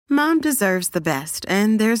Mom deserves the best,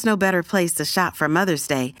 and there's no better place to shop for Mother's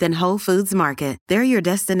Day than Whole Foods Market. They're your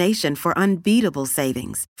destination for unbeatable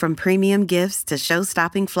savings, from premium gifts to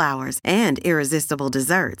show-stopping flowers and irresistible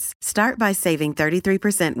desserts. Start by saving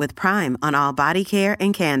 33% with Prime on all body care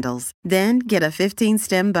and candles. Then get a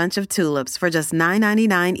 15-stem bunch of tulips for just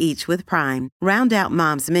 $9.99 each with Prime. Round out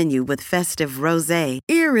Mom's menu with festive rosé,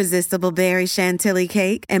 irresistible berry chantilly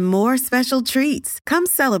cake, and more special treats. Come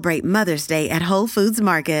celebrate Mother's Day at Whole Foods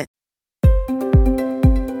Market.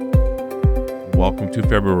 Welcome to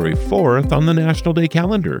February 4th on the National Day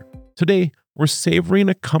calendar. Today, we're savoring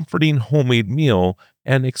a comforting homemade meal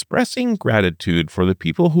and expressing gratitude for the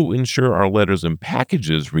people who ensure our letters and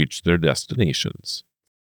packages reach their destinations.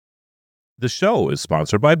 The show is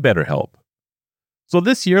sponsored by BetterHelp. So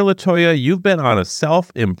this year, LaToya, you've been on a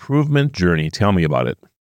self-improvement journey. Tell me about it.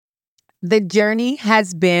 The journey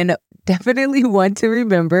has been definitely one to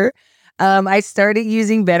remember. I started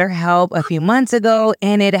using BetterHelp a few months ago,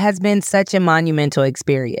 and it has been such a monumental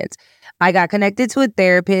experience. I got connected to a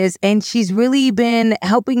therapist, and she's really been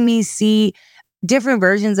helping me see different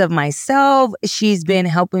versions of myself. She's been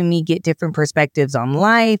helping me get different perspectives on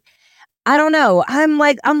life. I don't know. I'm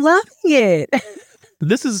loving it.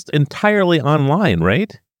 This is entirely online,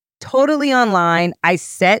 right? Totally online. I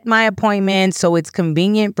set my appointment so it's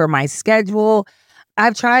convenient for my schedule.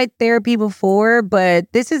 I've tried therapy before, but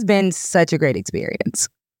this has been such a great experience.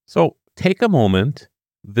 So take a moment,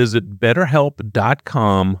 visit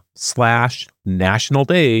betterhelp.com/National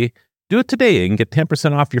Day. Do it today and get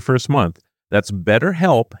 10% off your first month. That's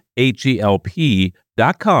BetterHelp,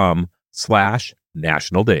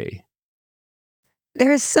 HELP.com/National Day.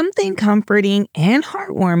 There is something comforting and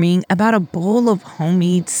heartwarming about a bowl of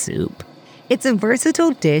homemade soup. It's a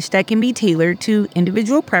versatile dish that can be tailored to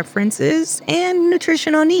individual preferences and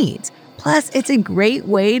nutritional needs. Plus, it's a great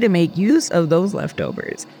way to make use of those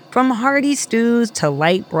leftovers. From hearty stews to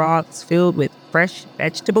light broths filled with fresh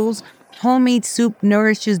vegetables, homemade soup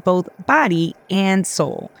nourishes both body and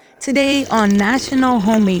soul. Today on National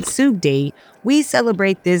Homemade Soup Day, we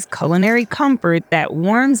celebrate this culinary comfort that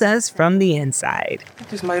warms us from the inside.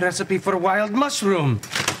 This is my recipe for wild mushroom.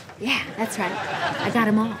 Yeah, that's right. I got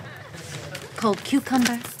them all. Cold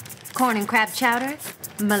cucumber, corn and crab chowder,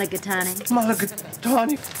 mulligatawny.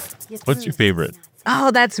 Mulligatawny. What's your favorite?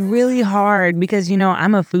 Oh, that's really hard because,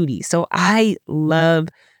 I'm a foodie. So I love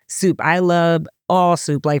soup. I love all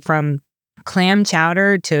soup, like from clam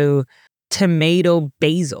chowder to tomato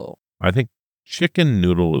basil. I think chicken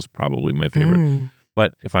noodle is probably my favorite.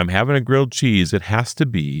 But if I'm having a grilled cheese, it has to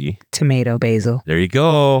be tomato basil. There you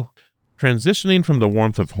go. Transitioning from the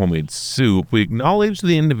warmth of homemade soup, we acknowledge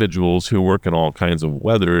the individuals who work in all kinds of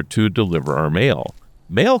weather to deliver our mail.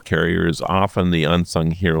 Mail carriers, often the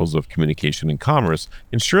unsung heroes of communication and commerce,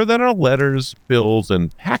 ensure that our letters, bills,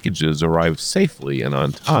 and packages arrive safely and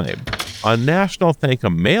on time. On National Thank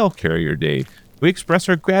a Mail Carrier Day, we express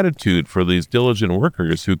our gratitude for these diligent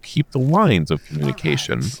workers who keep the lines of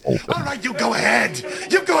communication open. All right, you go ahead.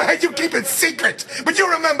 You go ahead. You keep it secret. But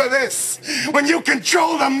you remember this. When you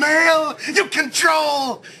control the mail, you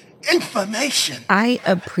control information. I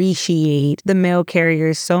appreciate the mail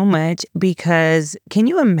carriers so much because can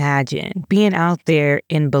you imagine being out there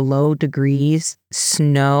in below degrees,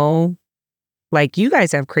 snow? Like, you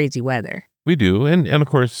guys have crazy weather. We do. And of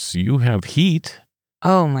course, you have heat.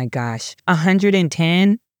 Oh my gosh.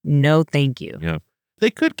 110? No, thank you. Yeah. They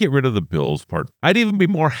could get rid of the bills part. I'd even be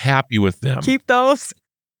more happy with them. Keep those.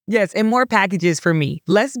 Yes, and more packages for me.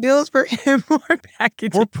 Less bills for him, more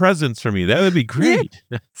packages. More presents for me. That would be great.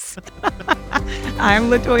 Yes. I'm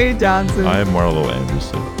LaToya Johnson. I'm Marlo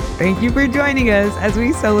Anderson. Thank you for joining us as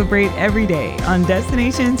we celebrate every day on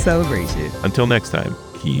Destination Celebration. Until next time,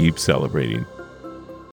 keep celebrating.